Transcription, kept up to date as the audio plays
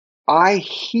I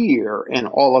hear in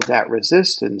all of that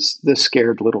resistance the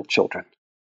scared little children.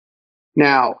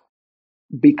 Now,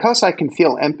 because I can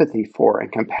feel empathy for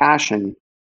and compassion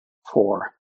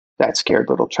for that scared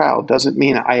little child doesn't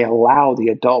mean I allow the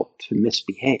adult to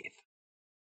misbehave.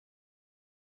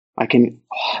 I can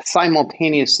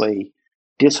simultaneously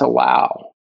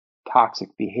disallow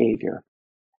toxic behavior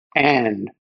and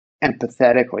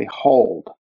empathetically hold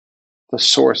the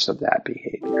source of that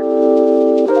behavior.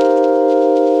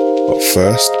 But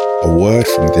first, a word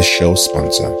from this show's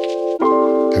sponsor.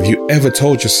 Have you ever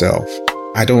told yourself,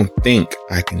 I don't think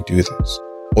I can do this,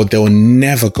 or they'll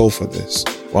never go for this,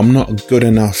 or I'm not a good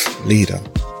enough leader?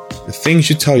 The things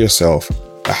you tell yourself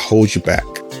that hold you back.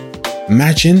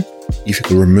 Imagine if you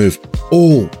could remove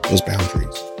all those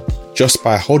boundaries just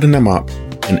by holding them up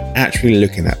and actually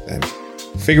looking at them,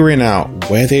 figuring out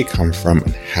where they come from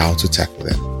and how to tackle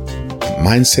them. At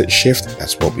Mindset Shift,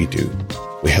 that's what we do.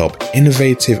 We help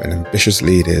innovative and ambitious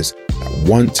leaders that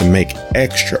want to make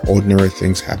extraordinary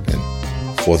things happen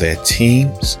for their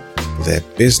teams, for their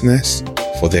business,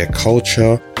 for their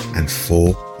culture, and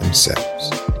for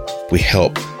themselves. We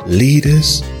help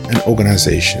leaders and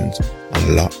organizations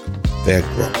unlock their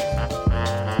growth.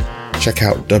 Check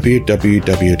out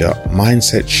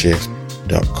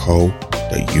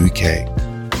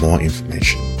www.mindsetshift.co.uk for more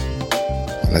information.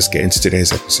 Now let's get into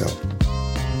today's episode.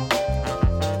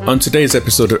 On today's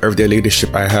episode of Everyday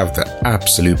Leadership, I have the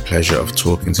absolute pleasure of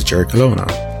talking to Jerry Colonna.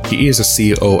 He is a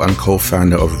CEO and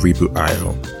co-founder of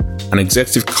Reboot.io, an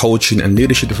executive coaching and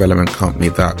leadership development company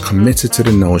that committed to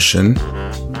the notion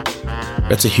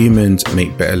better humans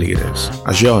make better leaders.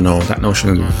 As you all know, that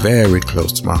notion is very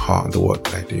close to my heart and the work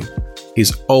that I do.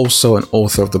 He's also an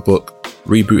author of the book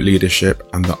Reboot Leadership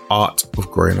and the Art of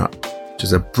Growing Up, which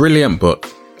is a brilliant book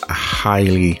I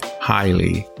highly,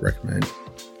 highly recommend.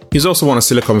 He's also one of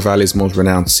Silicon Valley's most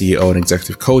renowned CEO and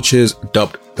executive coaches,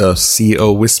 dubbed the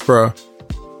CEO Whisperer,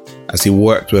 as he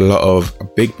worked with a lot of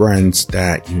big brands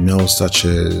that you know, such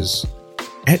as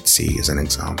Etsy as an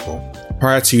example.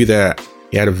 Prior to that,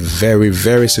 he had a very,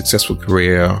 very successful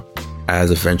career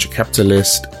as a venture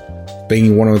capitalist,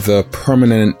 being one of the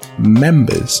prominent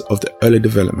members of the early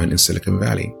development in Silicon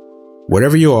Valley.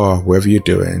 Wherever you are, wherever you're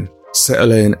doing,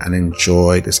 settle in and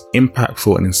enjoy this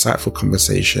impactful and insightful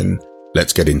conversation.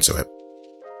 Let's get into it.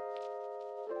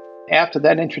 After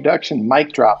that introduction,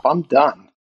 mic drop, I'm done.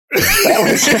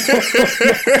 That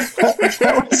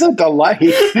was a delight.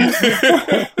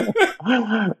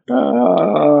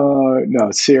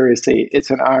 No, seriously, it's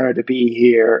an honor to be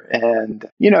here and,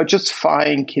 just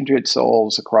find kindred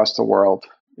souls across the world.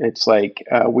 It's like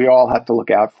we all have to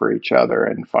look out for each other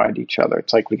and find each other.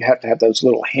 It's like we have to have those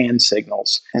little hand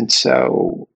signals. And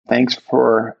so thanks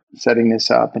for setting this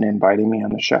up and inviting me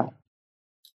on the show.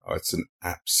 Oh, it's an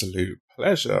absolute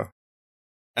pleasure.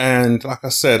 And like I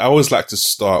said, I always like to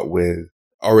start with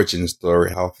origin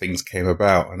story, how things came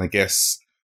about. And I guess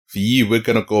for you, we're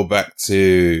going to go back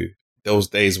to those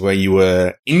days where you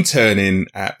were interning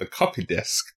at the copy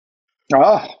desk.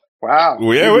 Oh, wow.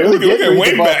 Well, yeah, we're going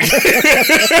way back. And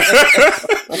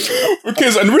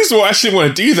the reason why I actually want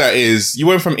to do that is you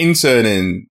went from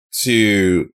interning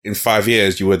to, in 5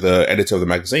 years, you were the editor of the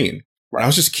magazine. Right. I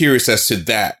was just curious as to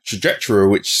that trajectory,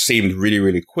 which seemed really,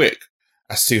 really quick,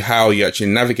 as to how you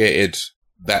actually navigated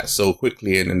that so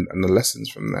quickly and the lessons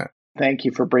from that. Thank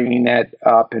you for bringing that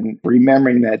up and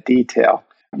remembering that detail.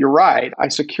 You're right. I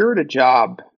secured a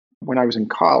job when I was in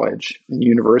college, in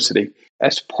university,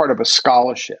 as part of a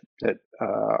scholarship that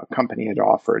a company had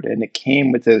offered. And it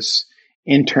came with this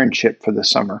internship for the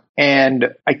summer.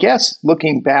 And I guess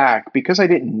looking back, because I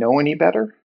didn't know any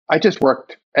better, I just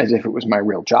worked as if it was my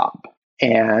real job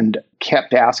and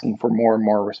kept asking for more and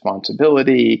more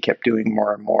responsibility, kept doing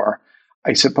more and more.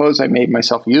 I suppose I made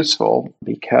myself useful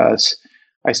because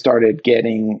I started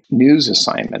getting news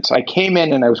assignments. I came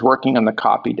in and I was working on the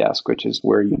copy desk, which is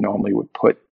where you normally would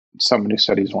put someone who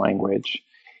studies language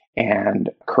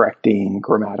and correcting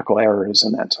grammatical errors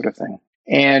and that sort of thing.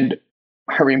 And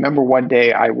I remember one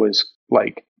day I was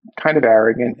like kind of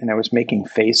arrogant and I was making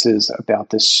faces about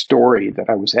this story that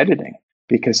I was editing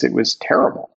because it was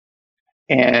terrible.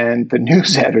 And the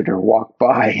news editor walked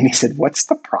by and he said, "What's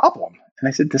the problem?" And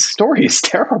I said, "This story is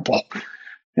terrible."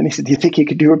 And he said, "Do you think you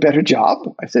could do a better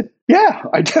job?" I said, "Yeah,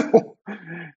 I do."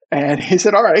 And he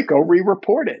said, "All right, go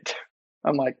re-report it."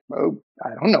 I'm like, "Oh, I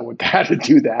don't know how to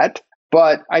do that."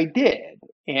 But I did.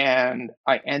 And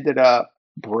I ended up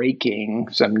breaking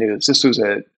some news. This was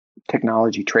a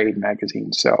technology trade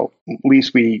magazine. So at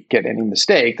least we get any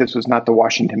mistake. This was not the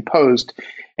Washington Post,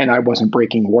 and I wasn't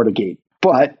breaking Watergate.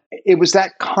 But it was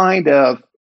that kind of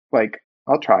like,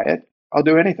 I'll try it. I'll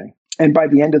do anything. And by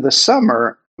the end of the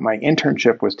summer, my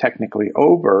internship was technically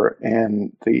over,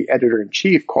 and the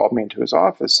editor-in-chief called me into his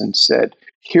office and said,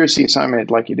 here's the assignment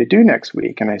I'd like you to do next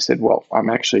week. And I said, well, I'm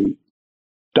actually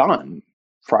done.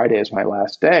 Friday is my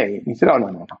last day. And he said, oh,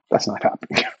 no, that's not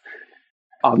happening.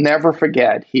 I'll never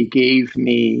forget, he gave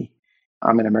me,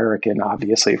 I'm an American,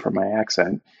 obviously, from my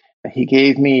accent. He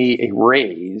gave me a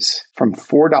raise from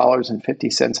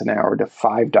 $4.50 an hour to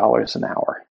 $5 an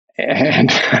hour,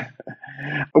 and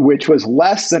which was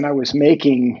less than I was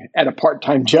making at a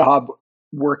part-time job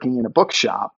working in a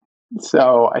bookshop.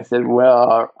 So I said,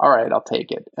 well, all right, I'll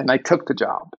take it. And I took the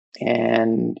job.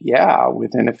 And yeah,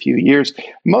 within a few years,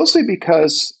 mostly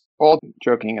because, all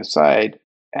joking aside,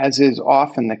 as is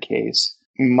often the case,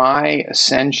 my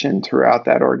ascension throughout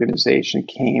that organization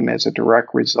came as a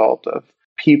direct result of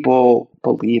people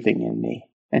believing in me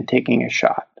and taking a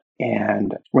shot,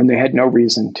 and when they had no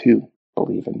reason to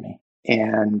believe in me.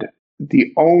 And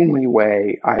the only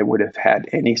way I would have had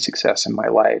any success in my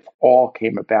life all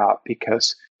came about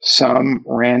because some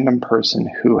random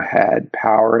person who had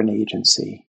power and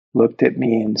agency looked at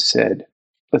me and said,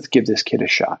 let's give this kid a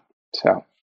shot. So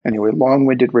anyway,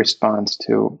 long-winded response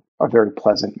to a very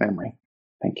pleasant memory.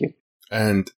 Thank you.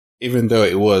 And even though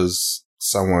it was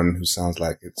someone who sounds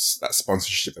like it's that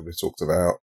sponsorship that we talked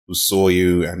about, who saw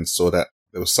you and saw that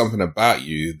there was something about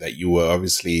you that you were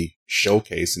obviously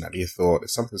showcasing, that you thought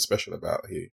there's something special about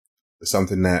you. There's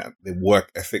something that the work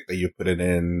ethic that you're putting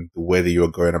in, the way that you were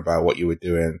going about what you were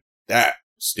doing, that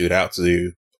stood out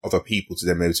to other people, to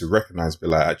them able to recognize, be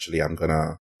like, actually, I'm going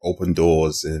to open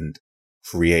doors and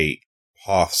create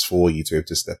paths for you to be able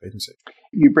to step into.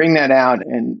 You bring that out,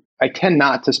 and I tend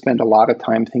not to spend a lot of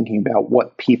time thinking about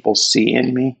what people see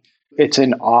in me. It's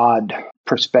an odd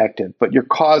perspective, but you're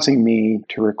causing me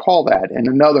to recall that. And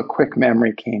another quick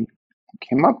memory came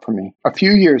up for me. A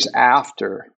few years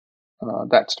after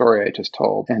that story I just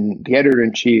told, and the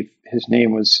editor-in-chief, his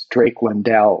name was Drake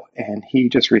Lindell, and he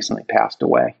just recently passed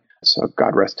away. So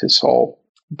God rest his soul.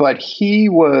 But he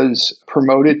was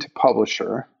promoted to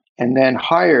publisher and then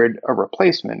hired a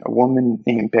replacement, a woman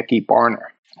named Becky Barner.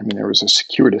 I mean, there was a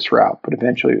circuitous route, but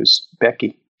eventually it was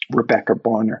Rebecca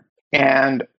Barner.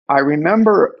 And I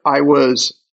remember I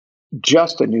was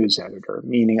just a news editor,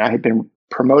 meaning I had been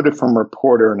promoted from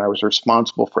reporter and I was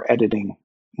responsible for editing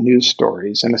news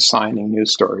stories and assigning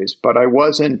news stories, but I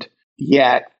wasn't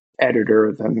yet editor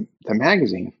of the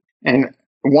magazine. And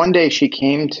one day she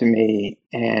came to me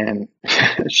and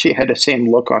she had the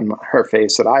same look on her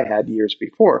face that I had years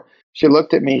before. She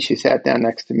looked at me, she sat down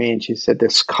next to me and she said,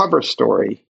 this cover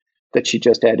story that she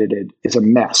just edited is a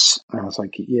mess. And I was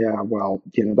like, yeah, well,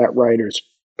 that writer's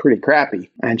pretty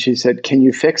crappy. And she said, can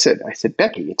you fix it? I said,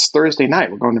 Becky, it's Thursday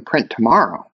night. We're going to print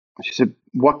tomorrow. She said,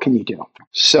 what can you do?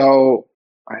 So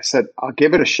I said, I'll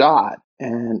give it a shot.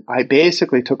 And I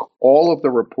basically took all of the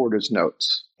reporter's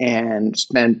notes and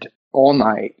spent all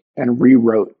night and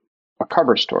rewrote a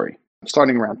cover story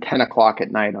starting around 10 o'clock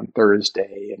at night on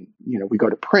Thursday. And, we go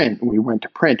to print, and we went to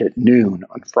print at noon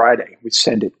on Friday. We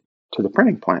send it to the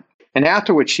printing plant. And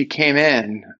afterwards, she came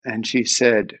in and she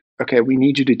said, okay, we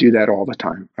need you to do that all the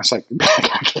time. I was like,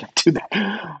 I can't do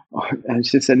that. And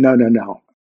she said, no.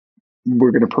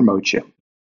 We're going to promote you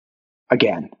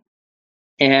again.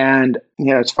 And,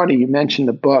 it's funny, you mentioned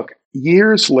the book.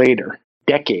 Years later,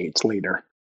 decades later,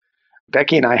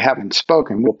 Becky and I haven't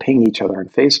spoken. We'll ping each other on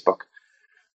Facebook.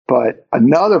 But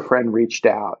another friend reached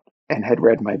out and had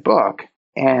read my book.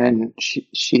 And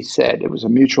she said, it was a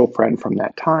mutual friend from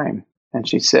that time. And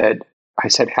she said, I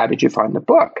said, how did you find the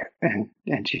book? And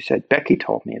she said, Becky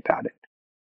told me about it.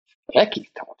 Becky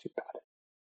told you about it?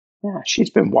 Yeah, she's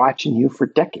been watching you for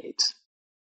decades.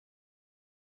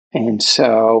 And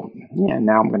so,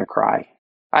 now I'm going to cry.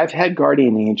 I've had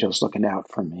guardian angels looking out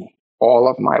for me all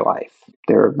of my life.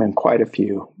 There have been quite a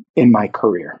few in my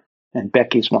career, and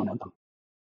Becky's one of them.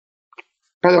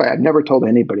 By the way, I've never told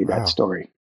anybody that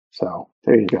story. So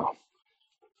there you go.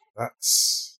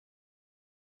 That's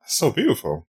so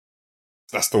beautiful.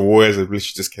 That's the words that literally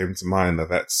just came to mind.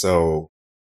 That's so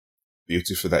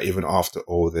beautiful that even after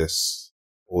all these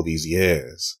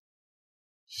years,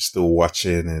 she's still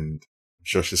watching, and I'm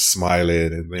sure she's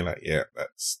smiling and being like, yeah,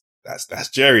 that's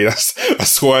Jerry.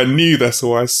 That's who I knew. That's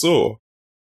who I saw.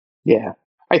 Yeah.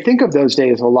 I think of those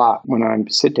days a lot when I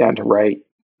sit down to write.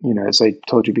 As I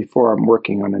told you before, I'm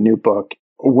working on a new book.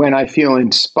 When I feel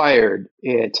inspired,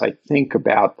 I think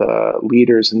about the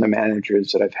leaders and the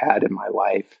managers that I've had in my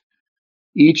life,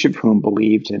 each of whom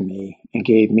believed in me and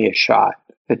gave me a shot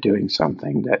at doing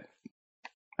something that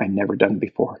I'd never done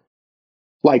before.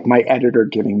 Like my editor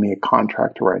giving me a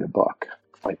contract to write a book.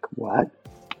 Like, what?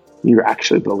 You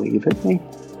actually believe in me?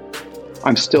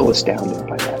 I'm still astounded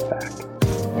by that fact.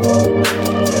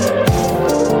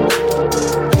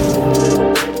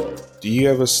 you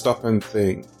ever stop and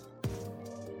think,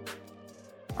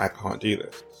 I can't do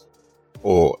this?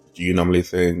 Or do you normally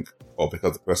think, oh,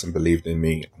 because the person believed in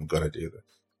me, I'm going to do this?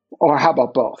 Or how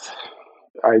about both?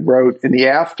 I wrote in the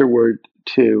afterword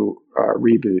to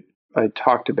Reboot, I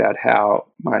talked about how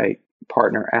my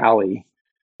partner, Allie,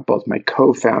 both my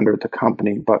co-founder of the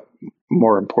company, but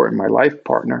more important, my life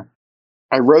partner,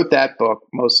 I wrote that book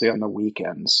mostly on the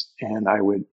weekends, and I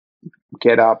would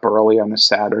get up early on a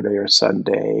Saturday or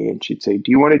Sunday, and she'd say,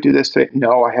 do you want to do this today?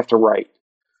 No, I have to write.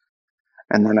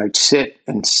 And then I'd sit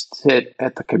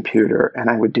at the computer, and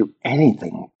I would do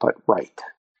anything but write.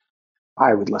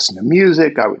 I would listen to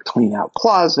music. I would clean out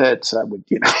closets. I would,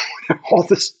 all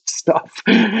this stuff.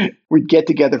 We'd get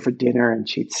together for dinner, and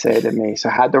she'd say to me, so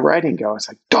how'd the writing go? I was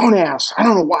like, don't ask. I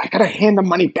don't know why. I got to hand the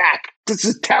money back. This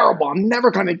is terrible. I'm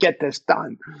never going to get this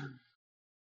done.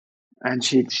 And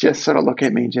she'd just sort of look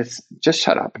at me, just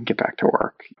shut up and get back to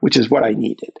work, which is what I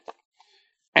needed.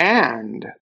 And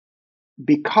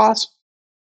because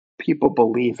people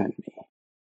believe in me,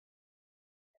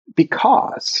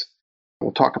 because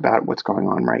we'll talk about what's going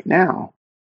on right now,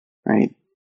 right?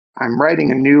 I'm writing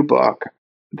a new book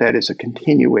that is a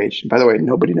continuation. By the way,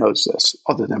 nobody knows this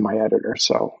other than my editor,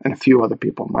 and a few other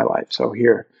people in my life. So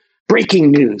here, breaking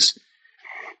news.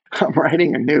 I'm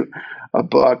writing a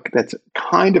book that's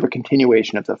kind of a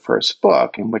continuation of the first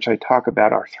book, in which I talk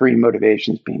about our three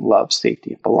motivations being love,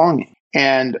 safety, and belonging.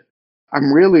 And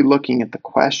I'm really looking at the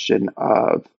question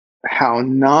of how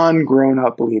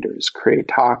non-grown-up leaders create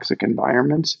toxic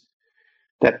environments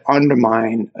that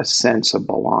undermine a sense of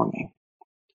belonging.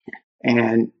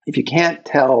 And if you can't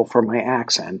tell from my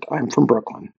accent, I'm from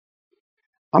Brooklyn.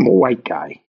 I'm a white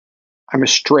guy. I'm a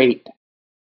straight,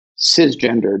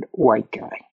 cisgendered white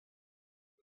guy,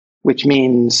 which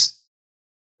means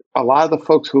a lot of the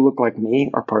folks who look like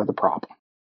me are part of the problem.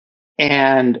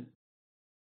 And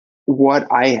what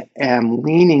I am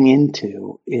leaning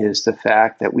into is the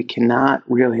fact that we cannot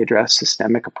really address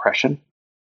systemic oppression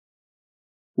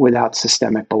without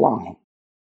systemic belonging.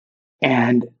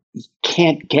 And you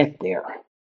can't get there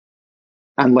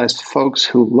unless folks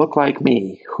who look like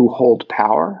me, who hold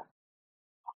power,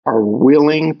 are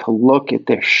willing to look at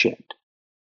their shit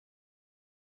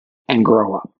and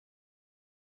grow up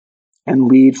and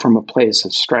lead from a place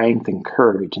of strength and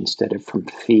courage instead of from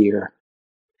fear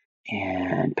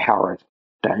and power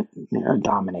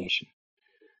domination.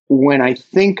 When I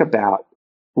think about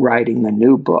writing the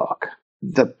new book,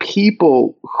 the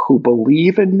people who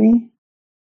believe in me,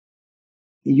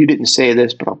 you didn't say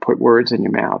this, but I'll put words in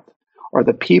your mouth, are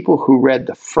the people who read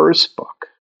the first book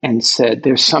and said,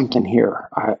 there's something here.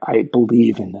 I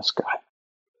believe in this guy.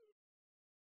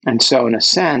 And so in a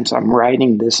sense, I'm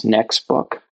writing this next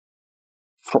book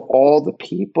for all the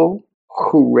people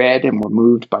who read and were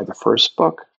moved by the first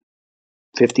book,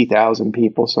 50,000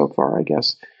 people so far, I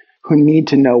guess, who need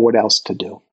to know what else to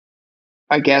do.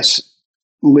 I guess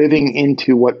living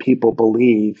into what people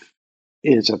believe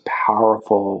is a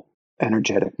powerful,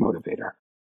 energetic motivator.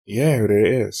 Yeah, it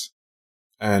is.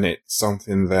 And it's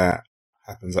something that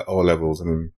happens at all levels. I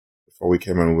mean, before we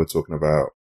came in, we were talking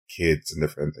about kids and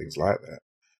different things like that.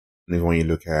 And even when you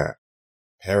look at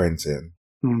parenting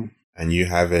and you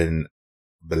having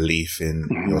belief in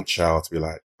your child to be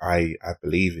like, I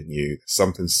believe in you. There's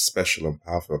something special and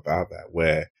powerful about that,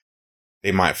 where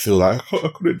they might feel like, oh,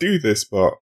 I couldn't do this,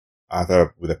 but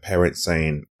either with a parent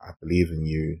saying, I believe in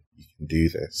you, you can do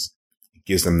this, it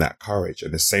gives them that courage.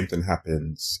 And the same thing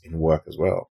happens in work as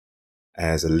well.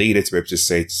 As a leader, to be able to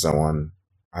say to someone,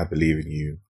 I believe in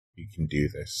you, you can do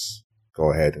this,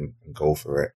 go ahead and go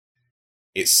for it.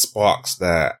 It sparks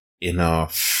that inner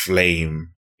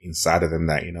flame inside of them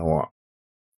that, you know what,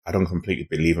 I don't completely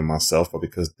believe in myself, but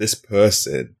because this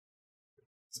person,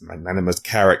 this magnanimous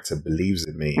character, believes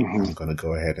in me, I'm going to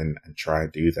go ahead and try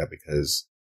and do that, because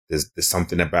there's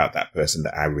something about that person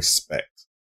that I respect,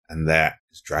 and that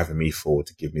is driving me forward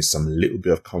to give me some little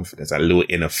bit of confidence, that little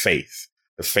inner faith,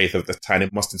 the faith of the tiny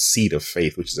mustard seed of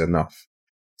faith, which is enough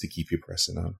to keep you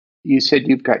pressing on. You said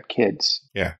you've got kids.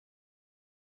 Yeah.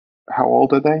 How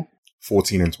old are they?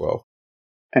 14 and 12.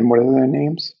 And what are their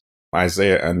names?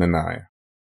 Isaiah and Nanai.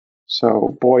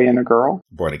 So boy and a girl?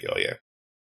 Boy and a girl, yeah.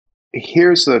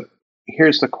 Here's the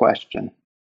question,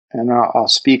 and I'll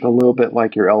speak a little bit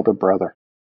like your elder brother.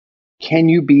 Can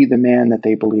you be the man that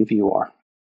they believe you are?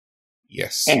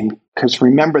 Yes. And because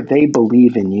remember, they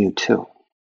believe in you too.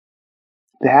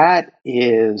 That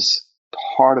is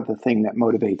part of the thing that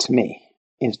motivates me,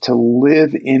 is to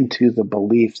live into the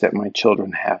belief that my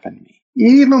children have in me.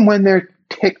 Even when they're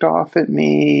ticked off at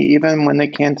me, even when they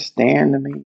can't stand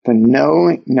me, the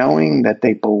knowing that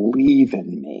they believe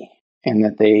in me and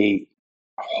that they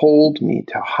hold me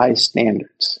to high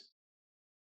standards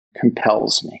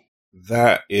compels me.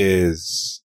 That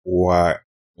is what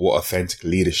authentic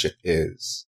leadership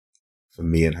is for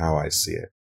me and how I see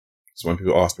it. So when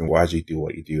people ask me, why do you do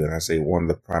what you do? And I say one of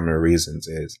the primary reasons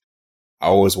is I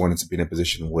always wanted to be in a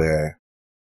position where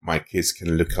my kids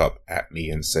can look up at me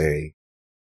and say,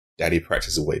 Daddy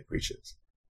practices what he preaches.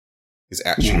 His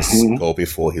actions go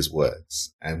before his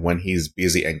words. And when he's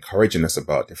busy encouraging us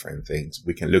about different things,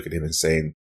 we can look at him and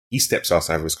saying, he steps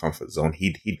outside of his comfort zone.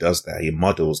 He does that. He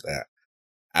models that.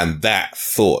 And that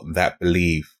thought, that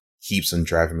belief keeps on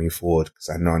driving me forward because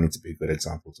I know I need to be a good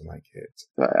example to my kids.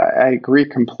 I agree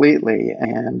completely.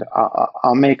 And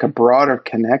I'll make a broader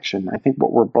connection. I think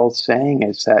what we're both saying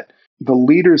is that the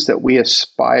leaders that we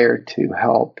aspire to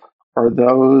help are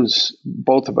those,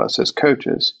 both of us as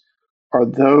coaches, are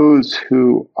those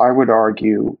who I would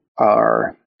argue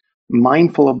are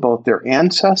mindful of both their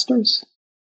ancestors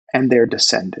and their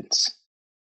descendants.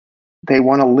 They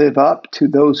want to live up to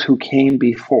those who came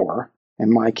before,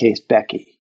 in my case,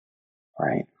 Becky,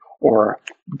 right? Or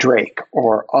Drake,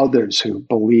 or others who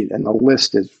believe, and the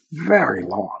list is very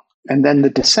long. And then the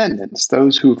descendants,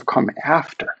 those who've come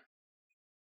after.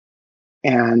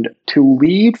 And to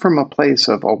lead from a place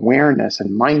of awareness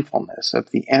and mindfulness of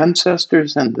the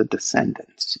ancestors and the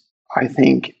descendants, I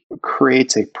think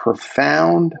creates a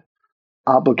profound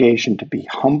obligation to be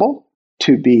humble,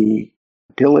 to be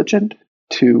diligent,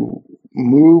 to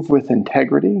move with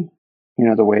integrity. You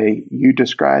know, the way you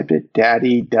described it,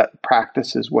 Daddy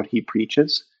practices what he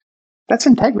preaches. That's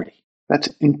integrity. That's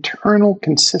internal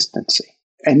consistency.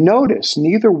 And notice,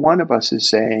 neither one of us is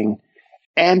saying,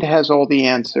 and has all the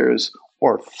answers,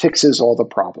 or fixes all the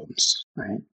problems,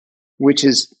 right? Which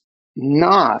is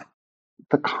not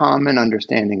the common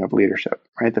understanding of leadership,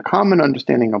 right? The common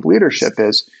understanding of leadership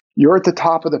is you're at the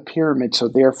top of the pyramid, so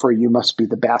therefore you must be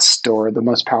the best or the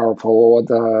most powerful or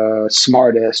the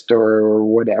smartest or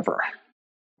whatever,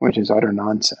 which is utter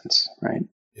nonsense, right?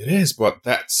 It is, but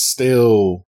that's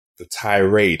still the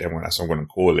tirade, and that's what I'm going to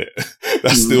call it.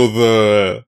 That's still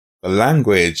the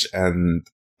language, and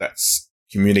that's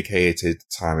communicated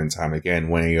time and time again.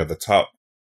 When you're at the top,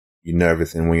 you know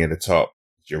everything. When you're at the top,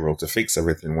 it's your role to fix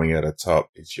everything. When you're at the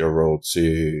top, it's your role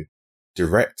to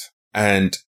direct.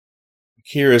 And I'm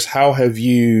curious, how have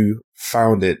you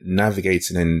found it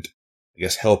navigating and I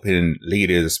guess helping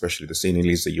leaders, especially the senior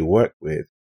leaders that you work with,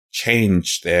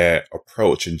 change their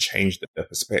approach and change their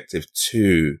perspective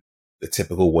to the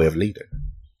typical way of leading?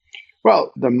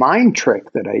 Well, the mind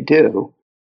trick that I do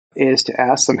is to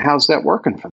ask them, how's that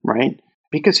working for them, right?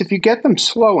 Because if you get them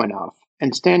slow enough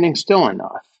and standing still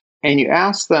enough, and you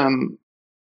ask them,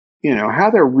 you know, how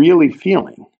they're really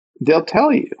feeling, they'll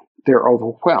tell you they're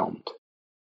overwhelmed.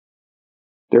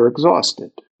 They're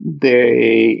exhausted.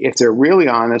 If they're really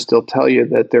honest, they'll tell you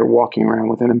that they're walking around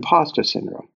with an imposter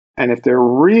syndrome. And if they're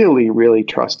really, really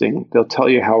trusting, they'll tell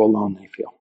you how alone they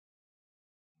feel.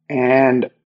 And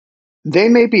they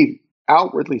may be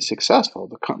outwardly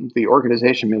successful. The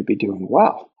organization may be doing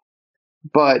well.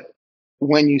 But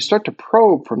when you start to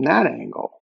probe from that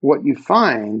angle, what you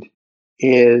find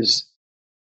is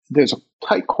there's a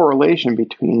tight correlation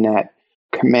between that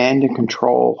command and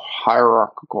control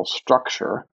hierarchical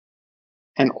structure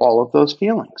and all of those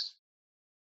feelings.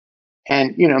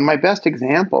 And, you know, my best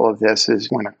example of this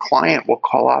is when a client will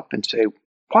call up and say,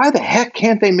 why the heck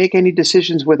can't they make any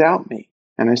decisions without me?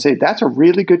 And I say, that's a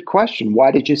really good question.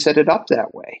 Why did you set it up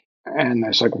that way? And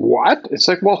it's like, what? It's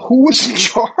like, well, who was in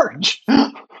charge?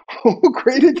 Who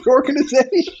created the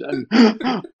organization?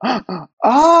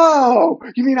 Oh,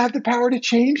 you mean I have the power to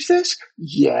change this?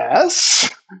 Yes.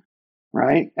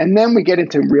 Right? And then we get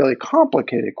into really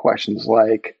complicated questions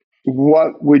like,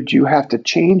 what would you have to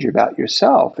change about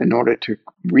yourself in order to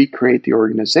recreate the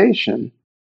organization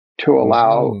to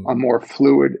allow a more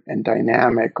fluid and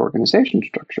dynamic organization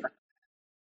structure?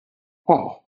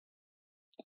 Well,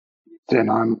 then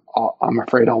I'm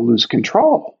afraid I'll lose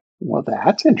control. Well,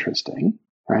 that's interesting,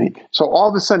 right? So all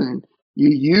of a sudden, you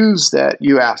use that.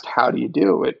 You asked, how do you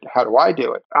do it? How do I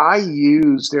do it? I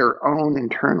use their own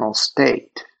internal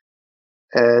state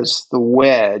as the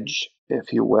wedge,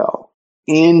 if you will,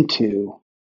 into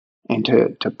and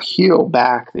to peel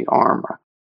back the armor.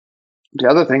 The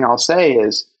other thing I'll say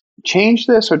is change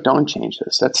this or don't change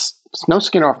this. It's no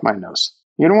skin off my nose.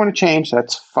 You don't want to change,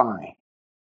 that's fine.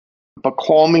 But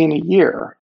call me in a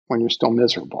year when you're still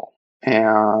miserable.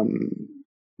 And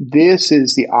this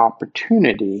is the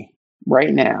opportunity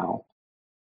right now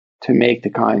to make the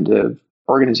kind of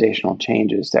organizational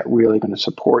changes that really going to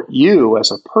support you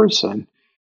as a person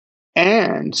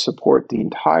and support the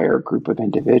entire group of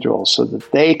individuals so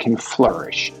that they can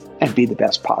flourish and be the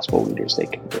best possible leaders they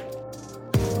can be.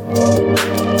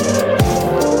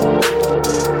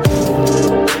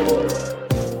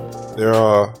 There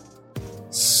are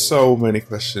so many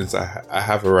questions I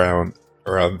have around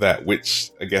that,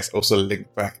 which I guess also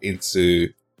link back into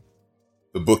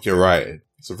the book you're writing.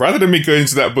 So rather than me going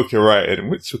into that book you're writing,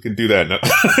 which we can do that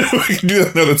we can do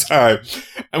that another time,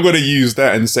 I'm going to use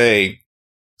that and say,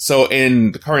 so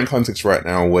in the current context right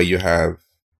now, where you have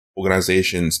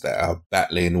organizations that are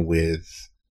battling with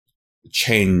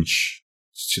change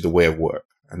to the way of work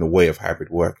and the way of hybrid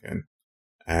working,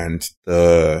 and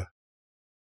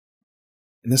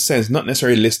in a sense, not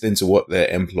necessarily listening to what their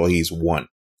employees want,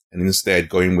 and instead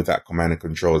going with that command and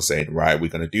control, saying, right, we're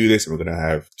going to do this and we're going to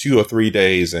have 2 or 3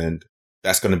 days and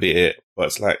that's going to be it. But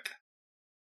it's like,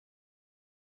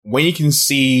 when you can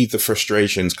see the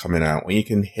frustrations coming out, when you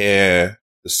can hear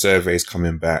the surveys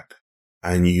coming back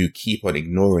and you keep on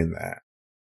ignoring that,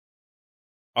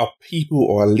 are people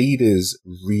or are leaders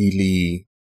really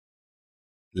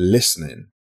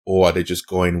listening, or are they just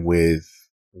going with,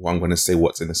 well, I'm going to say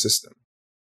what's in the system?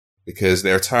 Because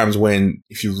there are times when,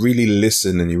 if you really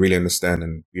listen and you really understand,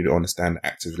 and you understand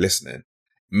active listening, it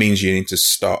means you need to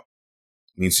stop.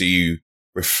 You need to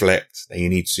reflect, and you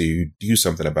need to do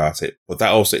something about it. But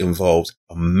that also involves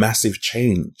a massive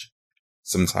change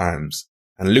sometimes.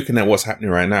 And looking at what's happening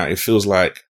right now, it feels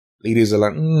like leaders are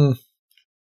like,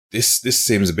 this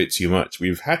seems a bit too much.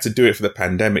 We've had to do it for the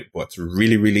pandemic, but to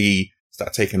really, really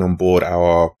start taking on board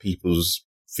our people's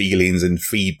feelings and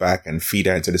feedback and feed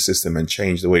that into the system and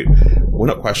change the way, we're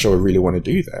not quite sure we really want to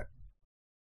do that.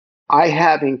 I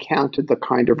have encountered the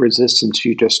kind of resistance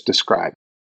you just described.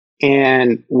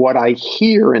 And what I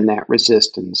hear in that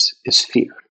resistance is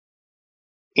fear.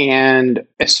 And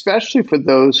especially for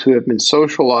those who have been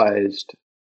socialized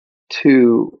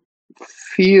to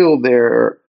feel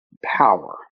their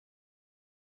power,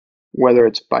 whether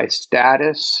it's by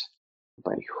status,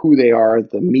 by who they are,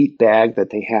 the meat bag that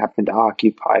they happen to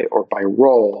occupy, or by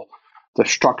role, the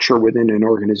structure within an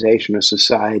organization or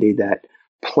society that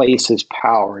places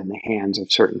power in the hands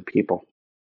of certain people.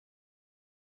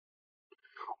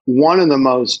 One of the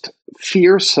most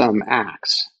fearsome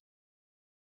acts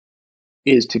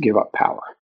is to give up power.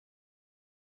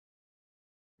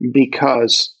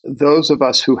 Because those of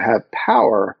us who have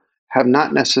power have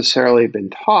not necessarily been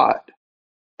taught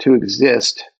to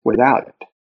exist without it.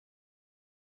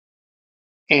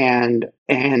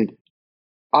 And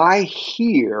I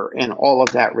hear in all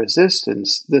of that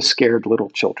resistance the scared little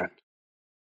children.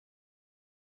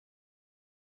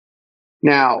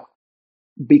 Now,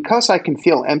 because I can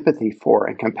feel empathy for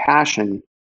and compassion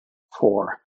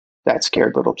for that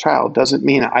scared little child doesn't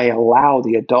mean I allow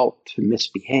the adult to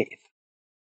misbehave.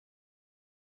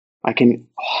 I can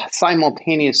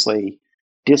simultaneously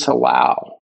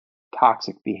disallow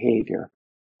toxic behavior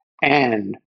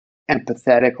and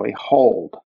empathetically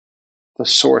hold the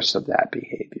source of that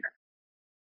behavior.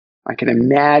 I can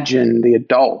imagine the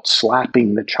adult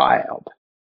slapping the child,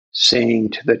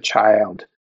 saying to the child,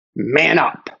 "Man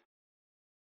up,"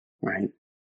 right?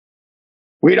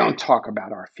 We don't talk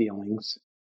about our feelings.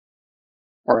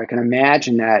 Or I can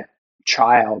imagine that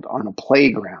child on a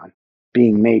playground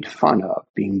being made fun of,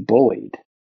 being bullied,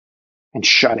 and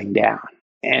shutting down.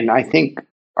 And I think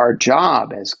our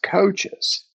job as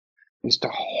coaches is to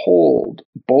hold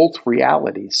both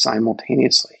realities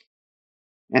simultaneously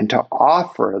and to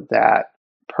offer that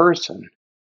person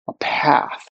a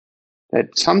path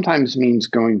that sometimes means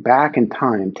going back in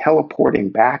time, teleporting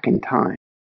back in time,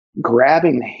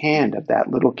 grabbing the hand of that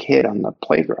little kid on the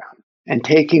playground and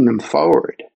taking them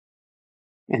forward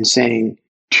and saying,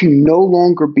 to no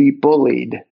longer be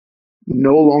bullied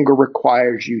no longer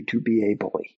requires you to be a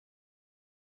bully.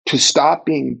 To stop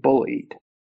being bullied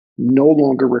no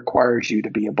longer requires you to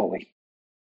be a bully.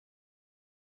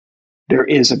 There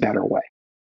is a better way.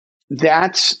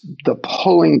 That's the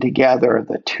pulling together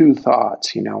the two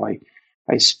thoughts.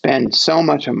 I spend so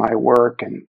much of my work,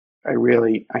 and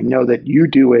I know that you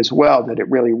do as well, that it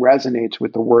really resonates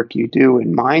with the work you do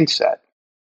in mindset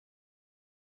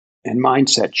and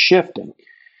mindset shifting.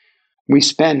 We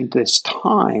spend this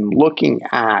time looking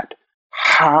at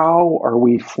how are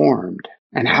we formed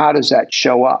and how does that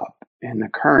show up in the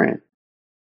current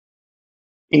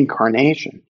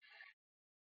incarnation.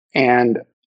 And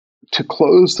to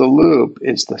close the loop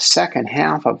is the second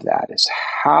half of that, is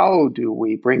how do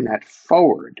we bring that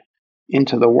forward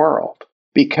into the world?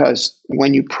 Because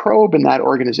when you probe in that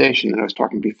organization that I was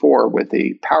talking before with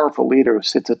the powerful leader who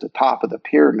sits at the top of the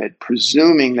pyramid,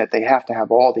 presuming that they have to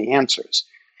have all the answers,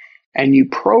 and you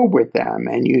probe with them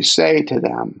and you say to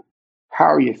them, how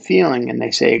are you feeling? And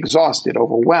they say exhausted,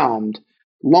 overwhelmed,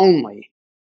 lonely.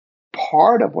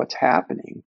 part of what's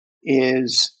happening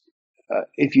is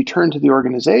if you turn to the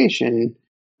organization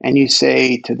and you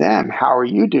say to them, how are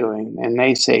you doing? And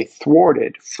they say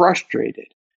thwarted,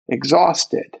 frustrated,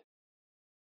 exhausted,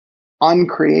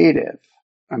 uncreative,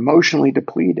 emotionally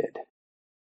depleted.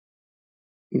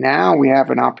 Now we have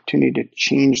an opportunity to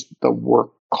change the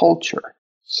work culture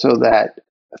so that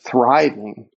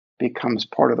thriving becomes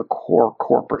part of the core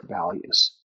corporate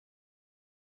values.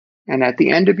 And at the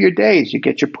end of your days, you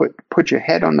get to put your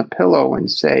head on the pillow and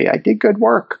say, I did good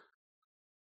work.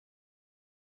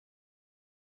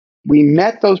 We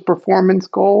met those performance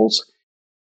goals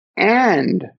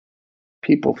and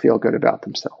people feel good about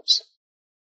themselves.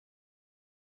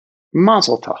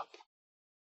 Mazel tov.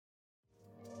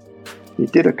 You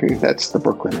did that's the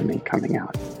Brooklyn in me coming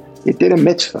out. You did a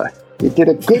mitzvah. You did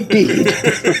a good deed.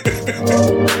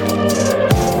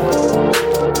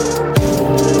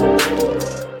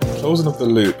 Closing of the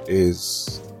loop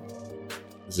is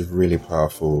a really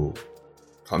powerful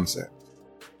concept.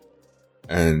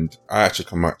 And I actually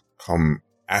come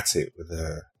at it with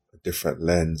a different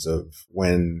lens of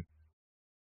when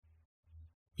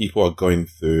people are going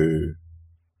through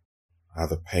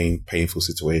either painful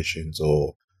situations,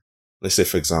 or let's say,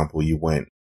 for example, you went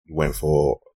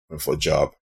for a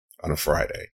job on a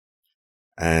Friday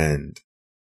and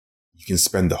you can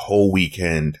spend the whole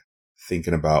weekend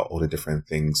thinking about all the different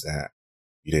things that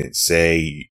you didn't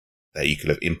say that you could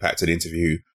have impacted the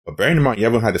interview. But bearing in mind, you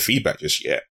haven't had the feedback just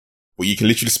yet. But you can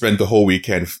literally spend the whole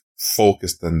weekend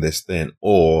focused on this thing,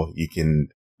 or you can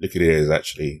look at it as,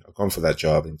 actually, I've gone for that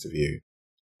job interview.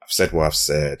 I've said what I've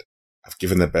said. I've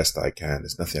given the best I can.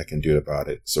 There's nothing I can do about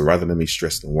it. So rather than me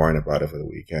stressing and worrying about it for the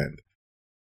weekend,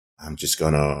 I'm just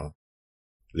going to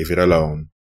leave it alone.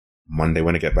 Monday,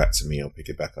 when I get back to me, I'll pick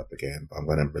it back up again. But I'm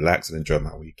going to relax and enjoy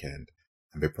my weekend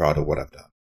and be proud of what I've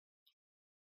done.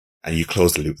 And you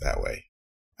close the loop that way.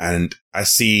 And I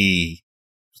see,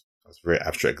 that's a very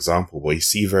abstract example, but you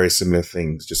see very similar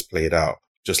things just played out,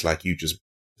 just like you just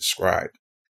described.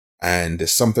 And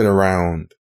there's something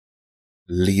around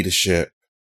leadership,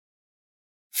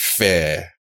 fear,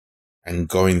 and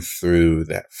going through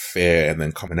that fear and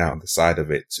then coming out on the side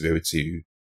of it to be able to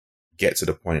get to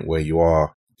the point where you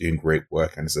are doing great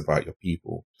work and it's about your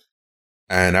people.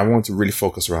 And I want to really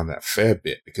focus around that fear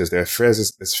bit, because there's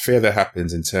fear that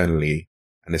happens internally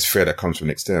and there's fear that comes from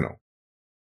external.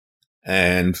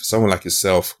 And for someone like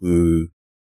yourself who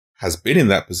has been in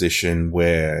that position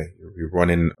where you're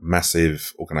running a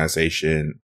massive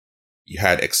organization, you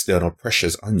had external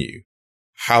pressures on you.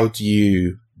 How do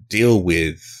you deal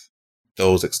with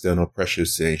those external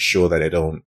pressures to ensure that they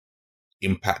don't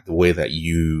impact the way that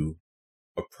you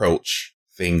approach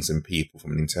things and people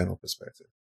from an internal perspective?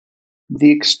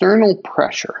 The external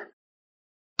pressure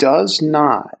does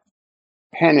not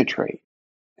penetrate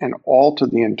and alter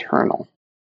the internal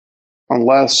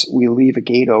unless we leave a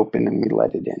gate open and we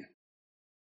let it in.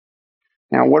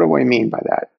 Now, what do I mean by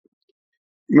that?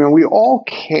 I mean, we all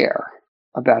care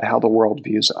about how the world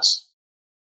views us,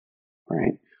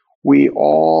 right? We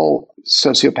all,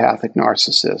 sociopathic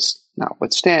narcissists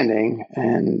notwithstanding,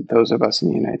 and those of us in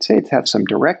the United States have some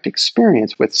direct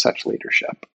experience with such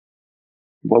leadership.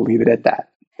 We'll leave it at that.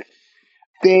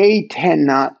 They tend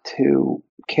not to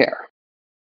care,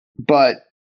 but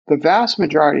the vast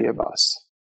majority of us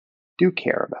do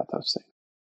care about those things.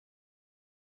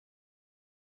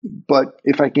 But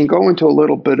if I can go into a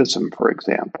little Buddhism, for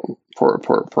example, for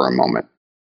a moment,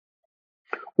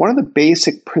 one of the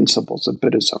basic principles of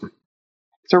Buddhism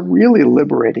is a really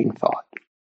liberating thought.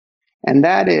 And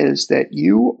that is that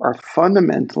you are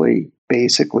fundamentally,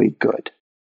 basically good.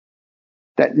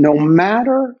 That no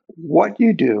matter what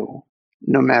you do,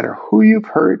 no matter who you've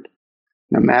hurt,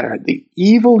 no matter the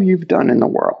evil you've done in the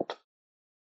world,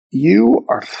 you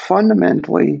are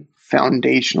fundamentally,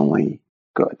 foundationally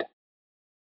good.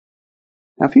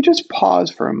 Now, if you just pause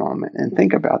for a moment and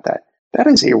think about that, that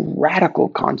is a radical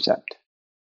concept.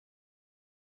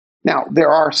 Now, there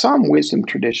are some wisdom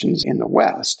traditions in the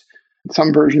West,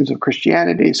 some versions of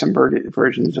Christianity, some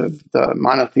versions of the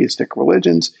monotheistic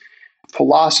religions,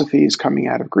 philosophies coming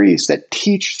out of Greece that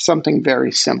teach something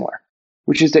very similar,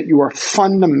 which is that you are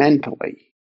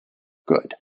fundamentally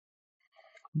good.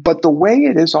 But the way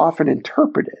it is often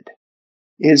interpreted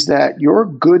is that your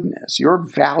goodness, your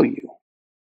value,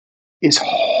 is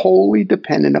wholly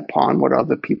dependent upon what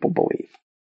other people believe.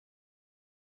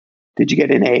 Did you get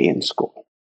an A in school?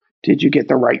 Did you get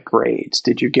the right grades?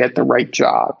 Did you get the right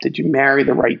job? Did you marry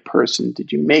the right person?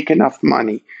 Did you make enough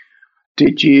money?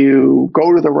 Did you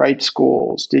go to the right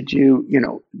schools? Did you,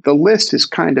 the list is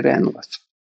kind of endless.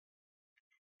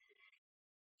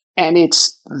 And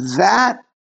it's that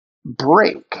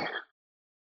break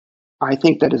I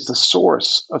think that is the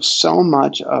source of so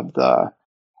much of the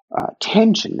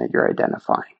tension that you're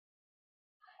identifying.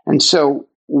 And so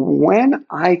when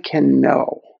I can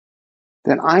know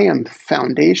that I am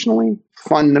foundationally,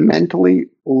 fundamentally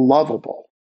lovable,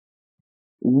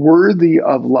 worthy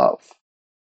of love,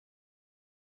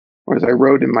 or as I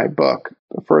wrote in my book,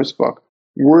 the first book,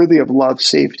 worthy of love,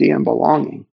 safety, and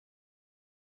belonging,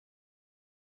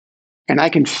 and I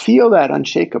can feel that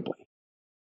unshakably,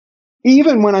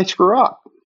 even when I screw up,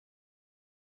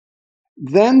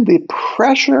 then the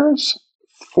pressures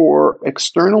for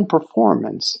external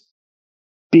performance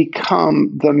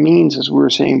become the means, as we were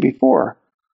saying before.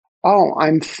 Oh,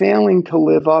 I'm failing to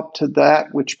live up to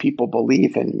that which people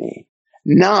believe in me,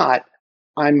 not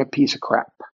I'm a piece of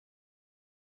crap.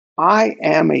 I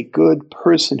am a good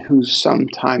person who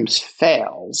sometimes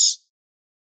fails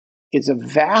is a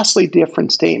vastly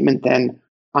different statement than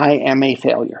I am a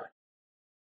failure,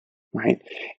 right?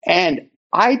 And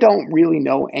I don't really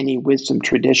know any wisdom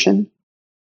tradition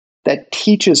that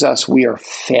teaches us we are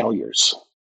failures.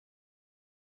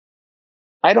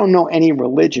 I don't know any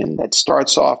religion that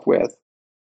starts off with,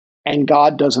 and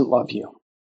God doesn't love you,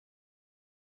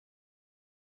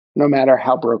 no matter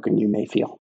how broken you may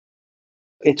feel.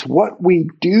 It's what we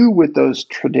do with those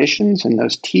traditions and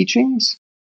those teachings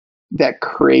that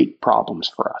create problems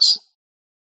for us.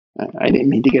 I didn't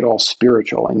mean to get all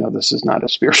spiritual. I know this is not a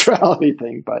spirituality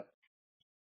thing, but.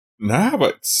 Nah,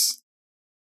 but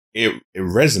it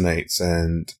resonates,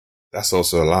 and that's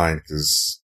also a line,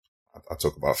 because I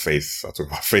talk about faith. I talk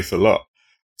about faith a lot,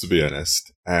 to be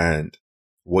honest. And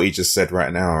what you just said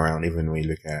right now around, even when you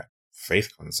look at faith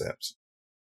concepts,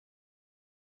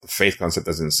 the faith concept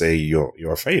doesn't say you're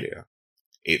a failure.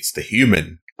 It's the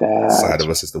human side of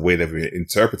us. It's the way that we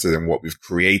interpreted and what we've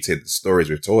created, the stories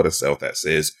we've told ourselves that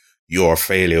says you're a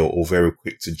failure, or very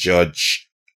quick to judge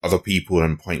other people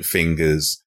and point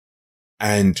fingers.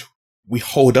 And we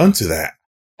hold on to that.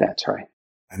 That's right.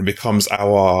 And it becomes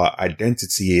our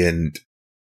identity. And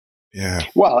yeah.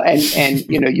 Well, and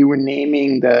you were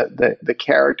naming the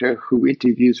character who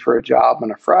interviews for a job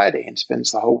on a Friday and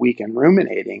spends the whole weekend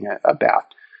ruminating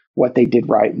about what they did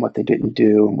right and what they didn't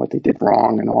do and what they did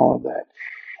wrong and all of that.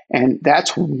 And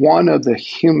that's one of the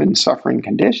human suffering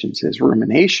conditions, is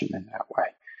rumination in that way.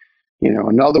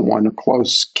 Another one, a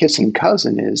close kissing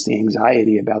cousin, is the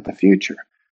anxiety about the future.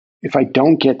 If I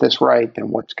don't get this right, then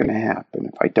what's going to happen?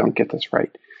 If I don't get this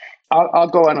right, I'll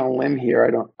go on a limb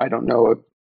here. I don't know if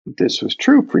this was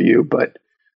true for you, but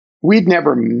we'd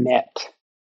never met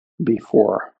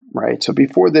before, right? So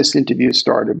before this interview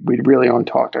started, we'd really only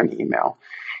talked on email.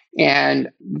 And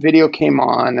video came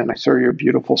on, and I saw your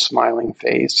beautiful smiling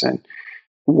face. And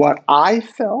what I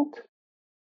felt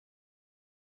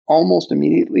almost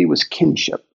immediately was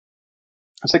kinship.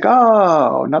 I was like,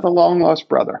 oh, another long-lost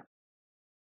brother.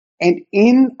 And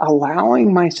in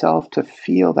allowing myself to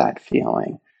feel that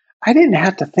feeling, I didn't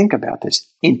have to think about this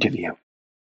interview.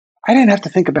 I didn't have to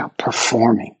think about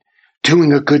performing,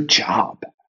 doing a good job.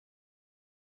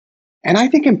 And I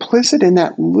think implicit in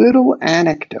that little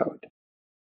anecdote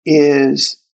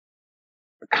is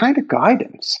a kind of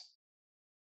guidance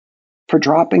for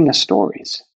dropping the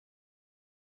stories.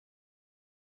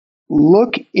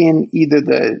 Look in either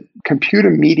the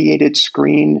computer-mediated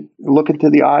screen, look into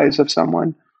the eyes of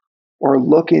someone, or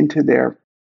look into their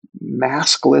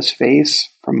maskless face.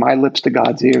 From my lips to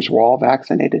God's ears, we're all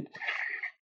vaccinated.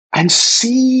 And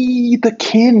see the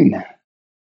kin.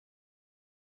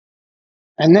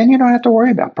 And then you don't have to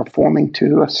worry about performing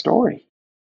to a story.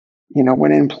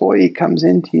 When an employee comes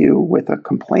into you with a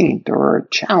complaint or a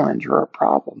challenge or a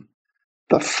problem,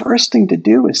 the first thing to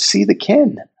do is see the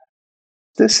kin.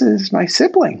 This is my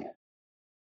sibling.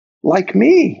 Like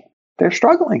me, they're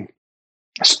struggling.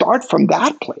 Start from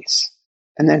that place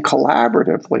and then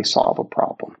collaboratively solve a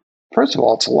problem. First of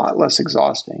all, it's a lot less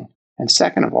exhausting. And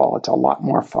second of all, it's a lot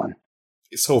more fun.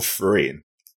 It's so freeing.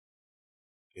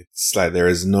 It's like there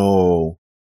is no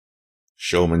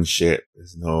showmanship.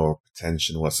 There's no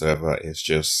pretension whatsoever. It's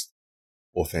just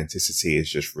authenticity.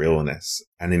 It's just realness.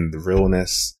 And in the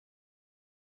realness,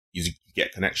 you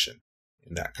get connection.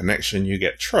 In that connection, you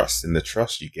get trust. In the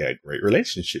trust, you get great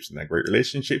relationships. In that great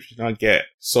relationships, you don't get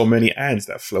so many ads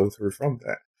that flow through from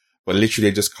that. But literally,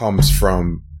 it just comes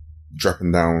from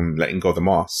dropping down, letting go of the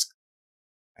mask.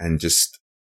 And just,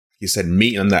 you said,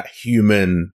 meeting on that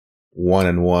human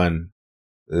one-on-one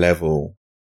level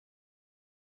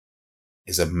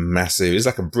is a massive, it's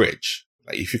like a bridge.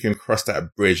 Like if you can cross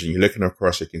that bridge and you're looking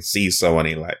across, you can see someone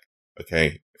and you're like,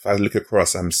 okay, if I look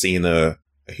across, I'm seeing a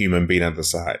human being on the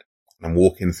side. And I'm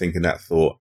walking thinking that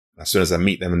thought. As soon as I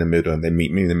meet them in the middle and they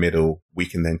meet me in the middle, we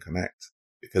can then connect.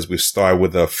 because we've started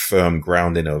with a firm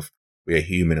grounding of we're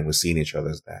human and we're seeing each other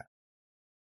as that.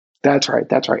 That's right.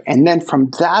 That's right. And then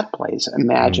from that place,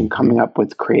 imagine coming up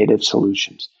with creative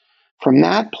solutions. From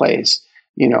that place,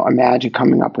 imagine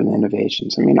coming up with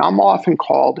innovations. I mean, I'm often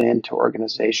called into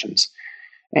organizations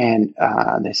and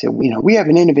they say, we have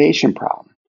an innovation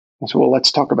problem. I said, well,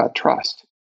 let's talk about trust.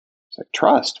 It's like,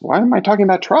 trust? Why am I talking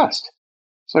about trust?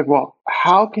 It's like, well,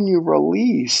 how can you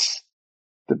release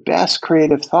the best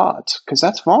creative thoughts? Because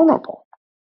that's vulnerable.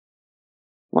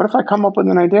 What if I come up with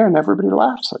an idea and everybody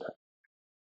laughs at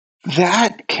it?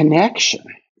 That connection,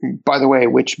 by the way,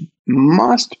 which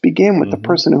must begin with the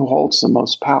person who holds the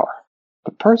most power.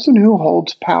 The person who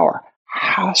holds power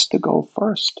has to go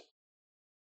first.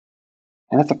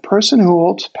 And if the person who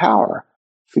holds power,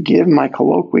 forgive my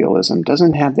colloquialism,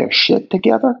 doesn't have their shit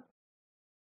together,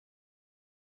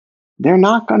 they're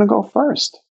not going to go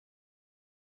first.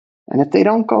 And if they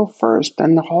don't go first,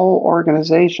 then the whole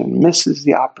organization misses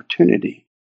the opportunity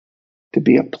to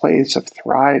be a place of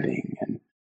thriving and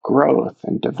growth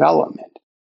and development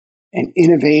and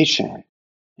innovation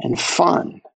and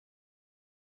fun.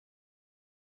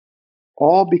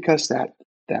 All because that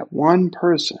one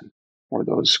person or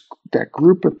that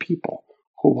group of people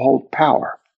who hold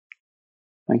power,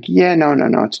 like,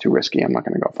 no, it's too risky. I'm not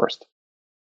going to go first.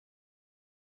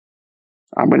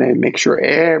 I'm going to make sure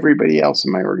everybody else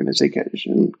in my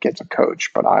organization gets a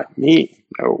coach, but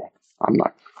no, I'm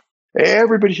not.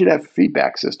 Everybody should have a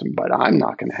feedback system, but I'm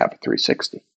not going to have a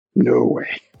 360. No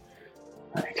way.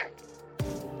 Right.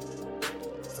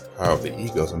 The power of the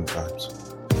ego sometimes.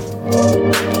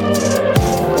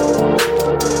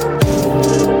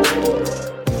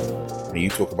 And you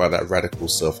talk about that radical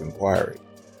self-inquiry.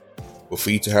 But for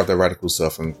you to have that radical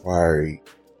self-inquiry,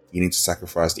 you need to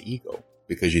sacrifice the ego,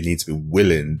 because you need to be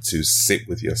willing to sit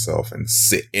with yourself and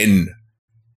sit in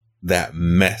that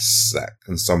mess that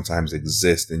can sometimes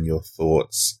exist in your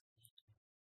thoughts.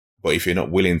 But if you're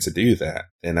not willing to do that,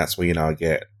 then that's where I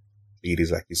get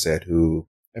leaders, like you said, who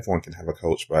everyone can have a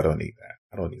coach, but I don't need that.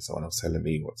 I don't need someone else telling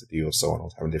me what to do or someone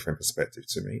else having a different perspective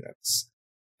to me.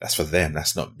 That's for them.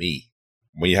 That's not me.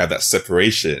 When you have that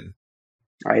separation,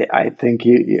 I think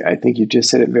you just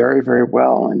said it very, very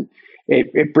well, and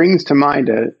it brings to mind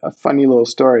a funny little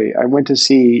story. I went to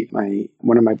see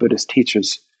one of my Buddhist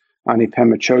teachers, Ani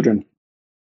Pema Chodron,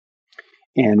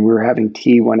 and we were having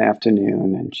tea one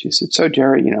afternoon, and she said, "So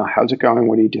Jerry, how's it going?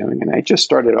 What are you doing?" And I just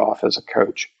started off as a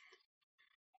coach,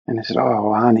 and I said,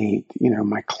 "Oh, Ani,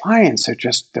 my clients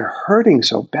they're hurting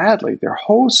so badly. Their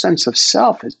whole sense of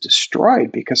self is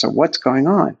destroyed because of what's going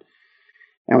on."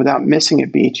 And without missing a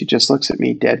beat, she just looks at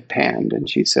me deadpanned and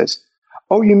she says,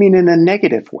 "Oh, you mean in a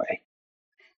negative way?"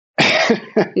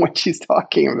 What she's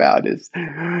talking about is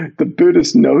the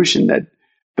Buddhist notion that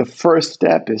the first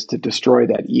step is to destroy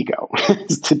that ego,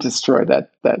 is to destroy that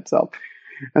self.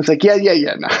 I was like, yeah,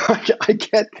 no, I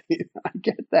get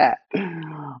that.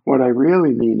 What I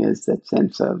really mean is that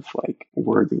sense of like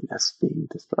worthiness being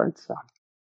destroyed. So,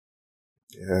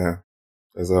 yeah,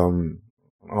 there's an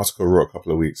article I wrote a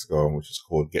couple of weeks ago, which is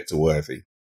called "Get to Worthy,"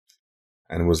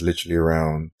 and it was literally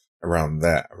around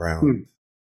that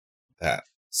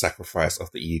sacrifice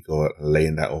of the ego,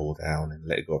 laying that all down and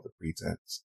let go of the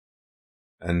pretense.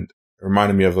 And it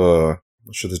reminded me of I'm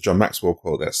sure there's John Maxwell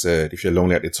quote that said, "If you're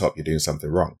lonely at the top, you're doing something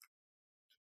wrong."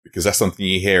 Because that's something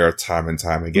you hear time and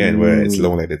time again, where it's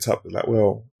lonely at the top. It's like,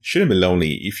 well, you shouldn't be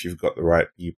lonely if you've got the right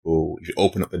people. If you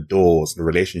open up the doors, the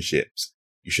relationships,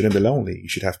 you shouldn't be lonely. You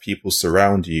should have people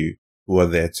surround you who are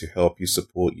there to help you,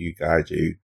 support you, guide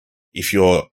you. If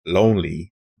you're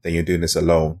lonely, then you're doing this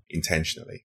alone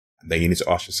intentionally. And then you need to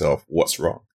ask yourself, what's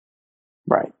wrong?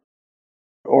 Right.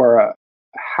 Or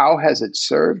how has it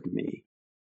served me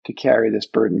to carry this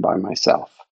burden by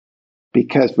myself?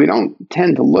 Because we don't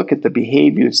tend to look at the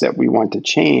behaviors that we want to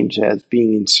change as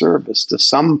being in service to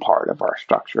some part of our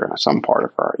structure, some part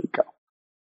of our ego.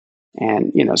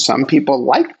 And, some people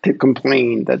like to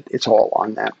complain that it's all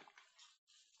on them.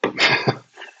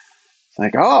 It's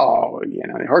like,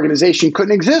 the organization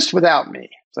couldn't exist without me.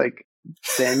 It's like,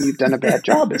 then you've done a bad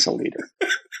job as a leader.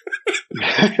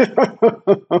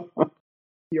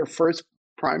 Your first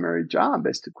primary job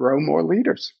is to grow more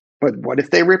leaders. But what if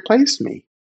they replace me?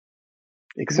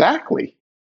 Exactly.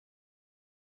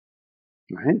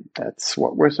 Right? That's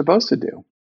what we're supposed to do.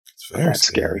 That's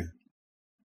scary.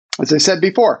 As I said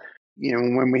before,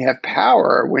 when we have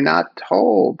power, we're not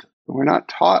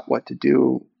taught what to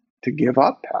do to give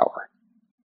up power.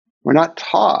 We're not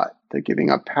taught that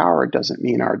giving up power doesn't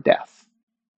mean our death.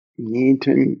 We need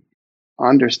to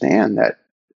understand that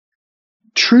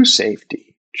true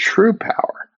safety, true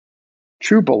power,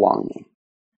 true belonging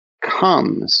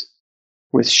comes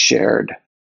with shared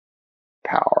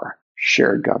power,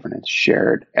 shared governance,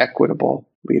 shared equitable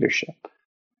leadership.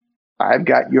 I've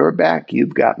got your back,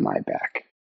 you've got my back.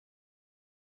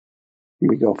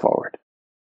 We go forward.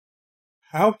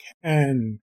 How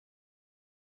can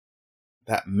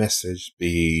that message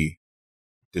be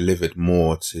delivered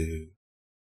more to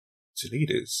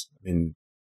leaders? I mean,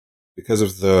 because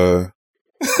of the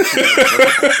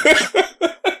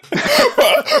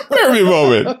Bear me a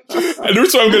moment. And the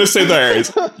reason why I'm going to say there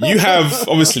is you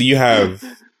have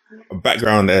a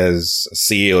background as a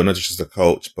CEO, not just as a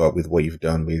coach, but with what you've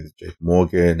done with JP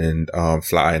Morgan and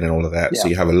Flatiron and all of that. Yeah. So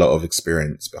you have a lot of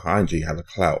experience behind you. You have a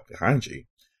clout behind you.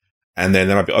 And then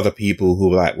there might be other people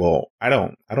who are like, well, I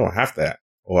don't have that,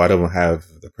 or I don't have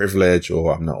the privilege,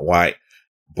 or I'm not white,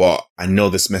 but I know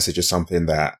this message is something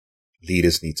that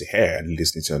leaders need to hear and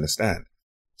leaders need to understand.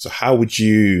 So how would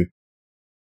you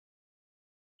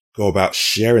go about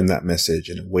sharing that message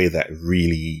in a way that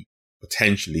really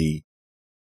potentially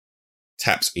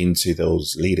taps into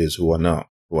those leaders who are not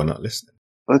listening?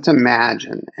 Let's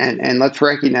imagine, and let's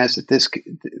recognize that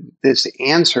this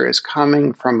answer is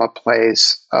coming from a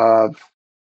place of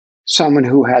someone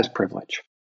who has privilege.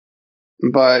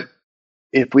 But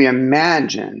if we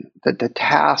imagine that the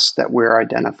task that we're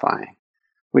identifying,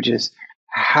 which is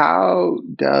how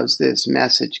does this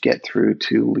message get through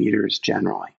to leaders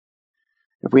generally?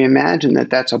 If we imagine that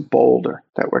that's a boulder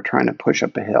that we're trying to push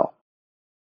up a hill,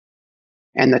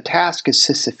 and the task is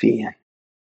Sisyphean.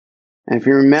 And if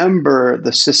you remember the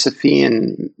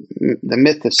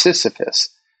myth of Sisyphus,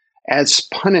 as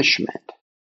punishment,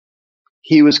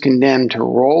 he was condemned to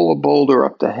roll a boulder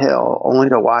up the hill only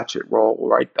to watch it roll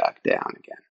right back down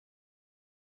again.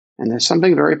 And there's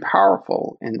something very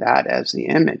powerful in that as the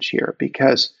image here,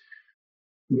 because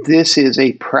this is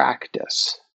a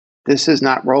practice. This is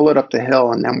not roll it up the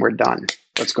hill and then we're done.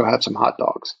 Let's go have some hot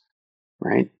dogs,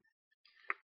 right?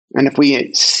 And if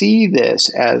we see this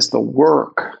as the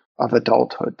work of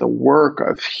adulthood, the work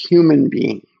of human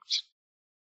beings,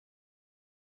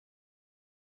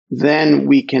 then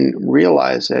we can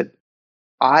realize that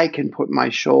I can put my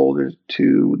shoulder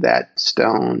to that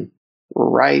stone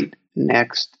right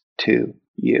next to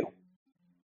you.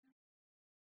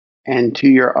 And to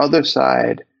your other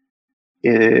side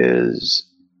is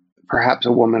perhaps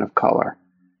a woman of color.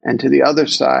 And to the other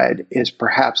side is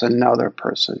perhaps another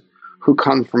person who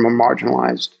comes from a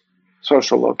marginalized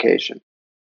social location.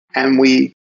 And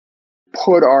we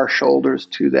put our shoulders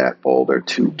to that boulder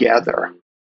together.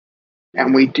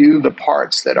 And we do the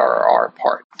parts that are our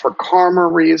part. For karma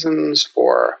reasons,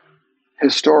 for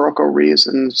historical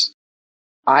reasons,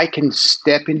 I can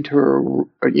step into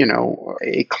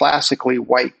a classically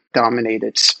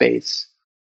white-dominated space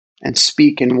and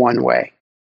speak in one way.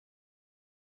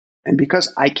 And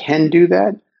because I can do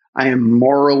that, I am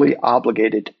morally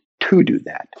obligated to do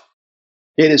that.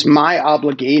 It is my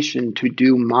obligation to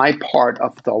do my part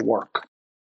of the work.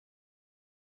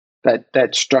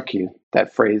 That struck you,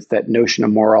 that phrase, that notion of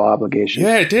moral obligation?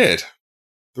 Yeah, it did.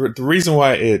 The reason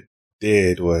why it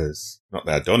did was not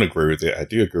that I don't agree with it. I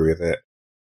do agree with it.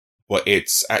 But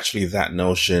it's actually that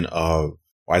notion of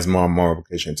why is my moral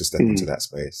obligation to step into that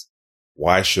space?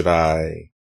 Why should I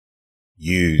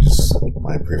use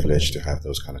my privilege to have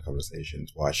those kind of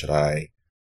conversations? Why should I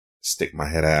stick my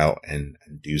head out and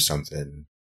do something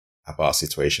about a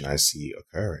situation I see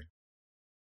occurring?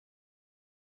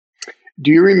 Do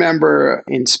you remember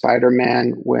in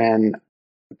Spider-Man when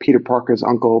Peter Parker's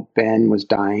Uncle Ben was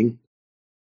dying?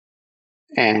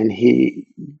 And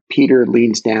Peter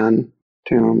leans down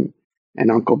to him,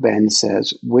 and Uncle Ben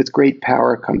says, "With great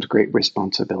power comes great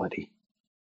responsibility."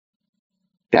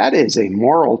 That is a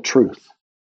moral truth.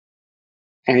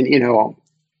 And,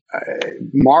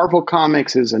 Marvel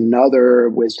Comics is another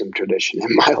wisdom tradition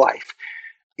in my life.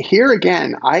 Here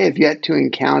again, I have yet to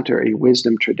encounter a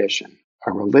wisdom tradition,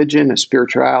 a religion, a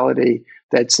spirituality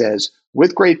that says,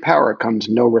 with great power comes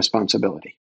no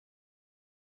responsibility.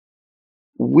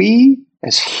 We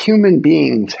as human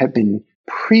beings have been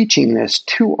preaching this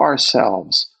to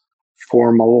ourselves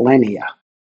for millennia.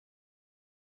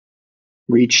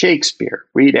 Read Shakespeare,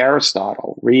 read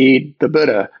Aristotle, read the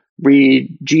Buddha,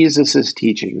 read Jesus's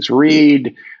teachings,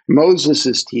 read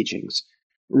Moses's teachings,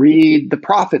 read the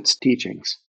prophets'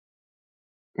 teachings.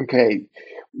 Okay,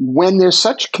 when there's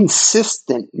such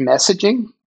consistent messaging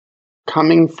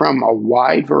coming from a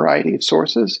wide variety of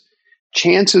sources,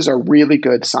 chances are really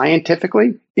good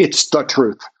scientifically, it's the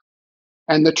truth.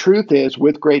 And the truth is,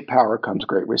 with great power comes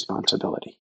great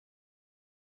responsibility.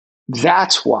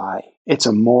 That's why it's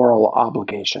a moral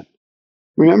obligation.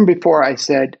 Remember before I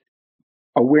said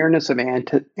awareness of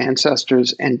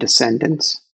ancestors and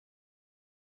descendants?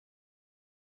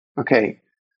 Okay,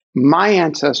 my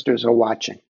ancestors are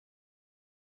watching.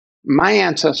 My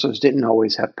ancestors didn't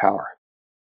always have power.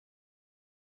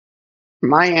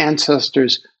 My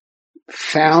ancestors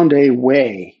found a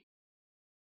way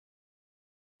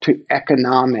to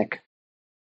economic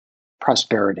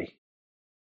prosperity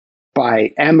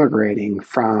by emigrating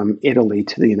from Italy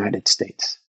to the United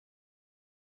States.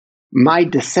 My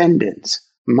descendants,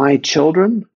 my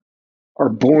children, are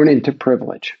born into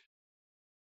privilege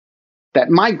that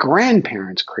my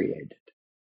grandparents created.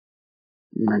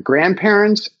 My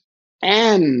grandparents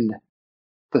and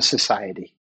the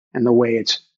society and the way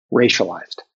it's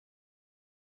racialized.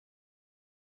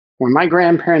 When my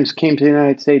grandparents came to the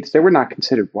United States, they were not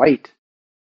considered white.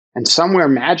 And somewhere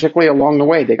magically along the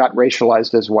way, they got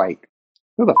racialized as white.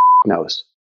 Who the knows?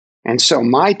 And so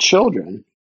my children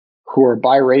who are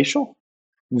biracial,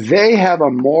 they have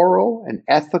a moral and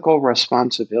ethical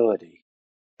responsibility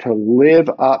to live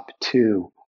up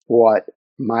to what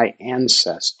my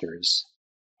ancestors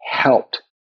helped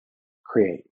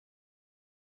create.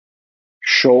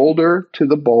 Shoulder to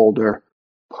the boulder,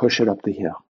 push it up the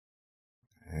hill.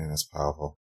 Yeah, that's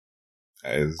powerful.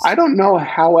 I don't know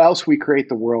how else we create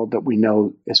the world that we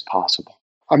know is possible.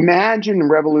 Imagine a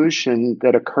revolution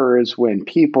that occurs when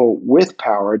people with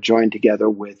power join together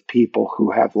with people who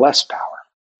have less power.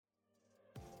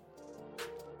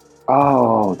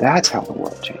 Oh, that's how the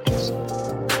world changes.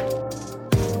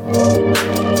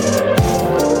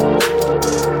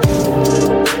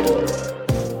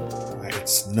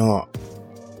 It's not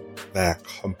that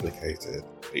complicated.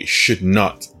 It should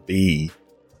not be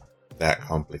that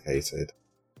complicated.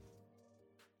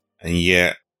 And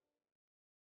yet,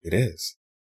 it is.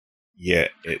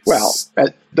 Yet, it's... Well,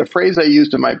 the phrase I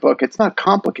used in my book, it's not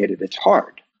complicated, it's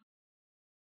hard.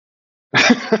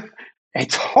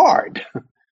 It's hard,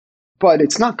 but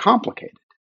it's not complicated,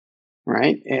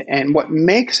 right? And what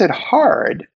makes it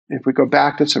hard, if we go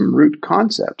back to some root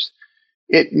concepts,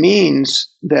 it means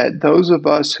that those of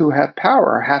us who have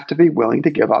power have to be willing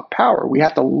to give up power. We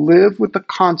have to live with the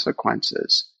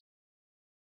consequences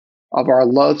of our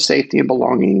love, safety, and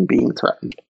belonging being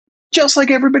threatened, just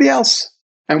like everybody else.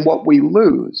 And what we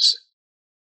lose,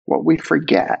 what we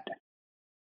forget,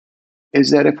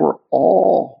 is that if we're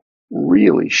all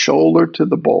really shoulder to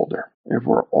the boulder, if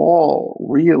we're all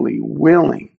really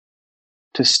willing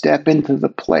to step into the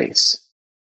place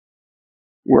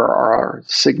where our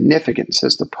significance,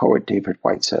 as the poet David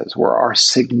White says, where our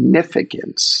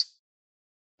significance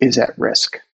is at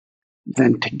risk,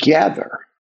 then together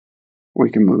we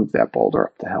can move that boulder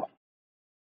up the hill.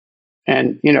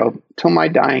 And, till my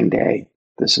dying day,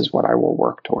 this is what I will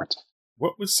work towards.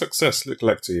 What would success look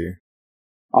like to you?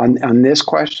 On this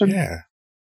question? Yeah.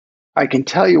 I can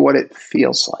tell you what it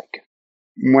feels like.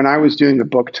 When I was doing the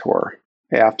book tour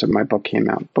after my book came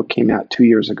out 2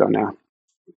 years ago now.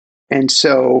 And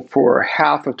so for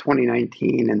half of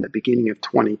 2019 and the beginning of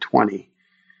 2020,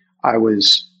 I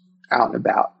was out and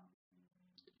about.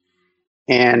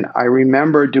 And I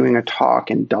remember doing a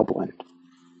talk in Dublin.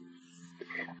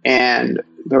 And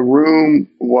the room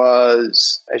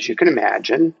was, as you can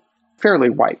imagine, fairly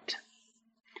white.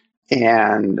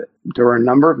 And there were a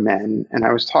number of men, and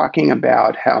I was talking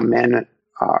about how men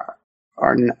are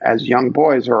as young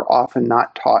boys, are often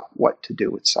not taught what to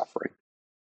do with suffering.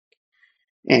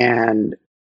 And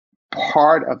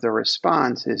part of the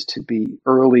response is to be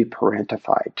early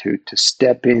parentified, to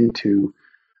step into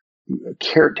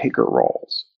caretaker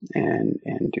roles and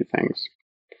do things.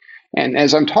 And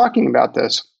as I'm talking about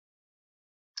this,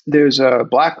 there's a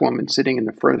black woman sitting in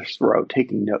the first row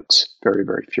taking notes very,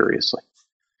 very furiously.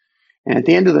 And at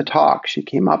the end of the talk, she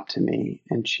came up to me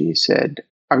and she said,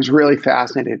 I was really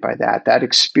fascinated by that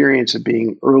experience of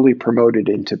being early promoted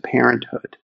into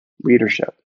parenthood,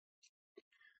 leadership,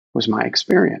 was my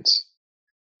experience.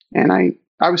 And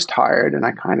I was tired and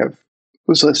I kind of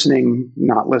was listening,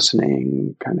 not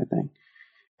listening kind of thing.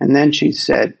 And then she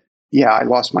said, yeah, I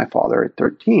lost my father at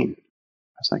 13. I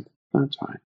was like, that's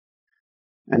fine.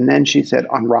 And then she said,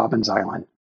 on Robben's Island.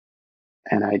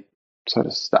 And I sort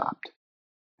of stopped.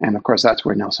 And of course, that's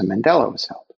where Nelson Mandela was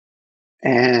held.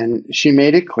 And she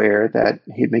made it clear that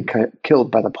he'd been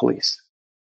killed by the police.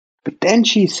 But then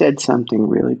she said something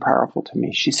really powerful to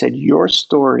me. She said, your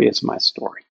story is my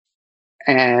story.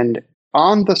 And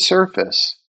on the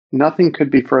surface, nothing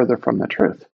could be further from the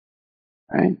truth,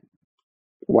 right?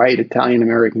 White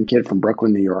Italian-American kid from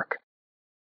Brooklyn, New York.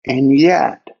 And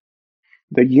yet,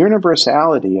 the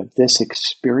universality of this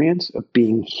experience of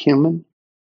being human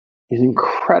is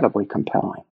incredibly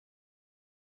compelling.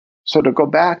 So to go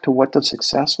back to what does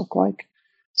success look like?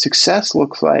 Success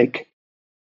looks like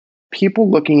people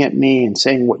looking at me and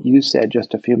saying what you said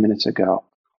just a few minutes ago.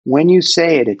 When you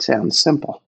say it, it sounds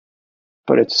simple,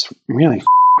 but it's really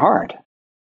hard.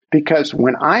 Because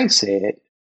when I say it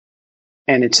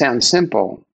and it sounds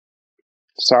simple,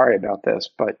 sorry about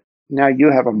this, but now you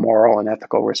have a moral and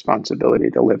ethical responsibility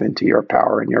to live into your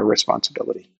power and your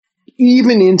responsibility,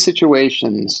 even in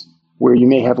situations where you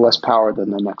may have less power than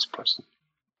the next person.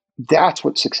 That's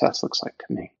what success looks like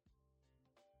to me.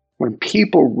 When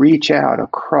people reach out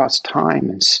across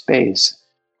time and space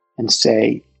and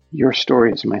say, your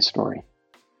story is my story,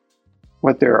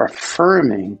 what they're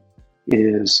affirming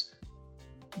is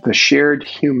the shared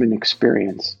human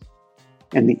experience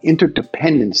and the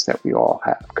interdependence that we all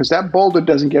have. Because that boulder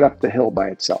doesn't get up the hill by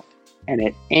itself. And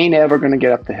it ain't ever going to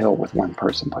get up the hill with one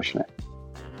person pushing it.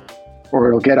 Or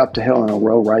it'll get up the hill and it'll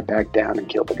roll right back down and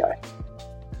kill the guy.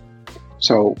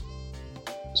 So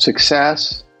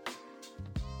success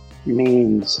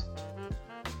means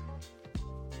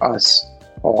us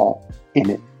all in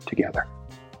it together.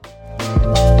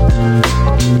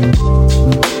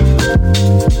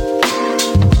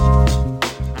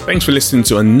 Thanks for listening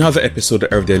to another episode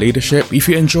of Everyday Leadership. If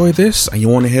you enjoy this and you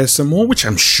want to hear some more, which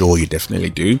I'm sure you definitely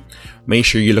do, make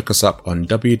sure you look us up on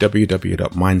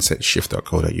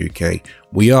www.mindsetshift.co.uk.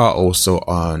 We are also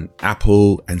on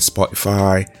Apple and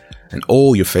Spotify and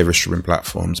all your favorite streaming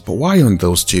platforms. But while you're on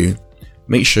those two,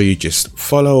 make sure you just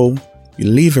follow, you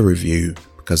leave a review,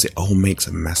 because it all makes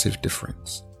a massive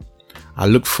difference. I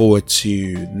look forward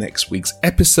to next week's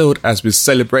episode as we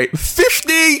celebrate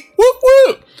 50! Woo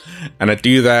woo! And I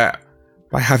do that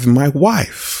by having my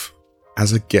wife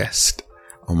as a guest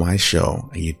on my show.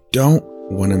 And you don't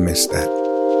want to miss that.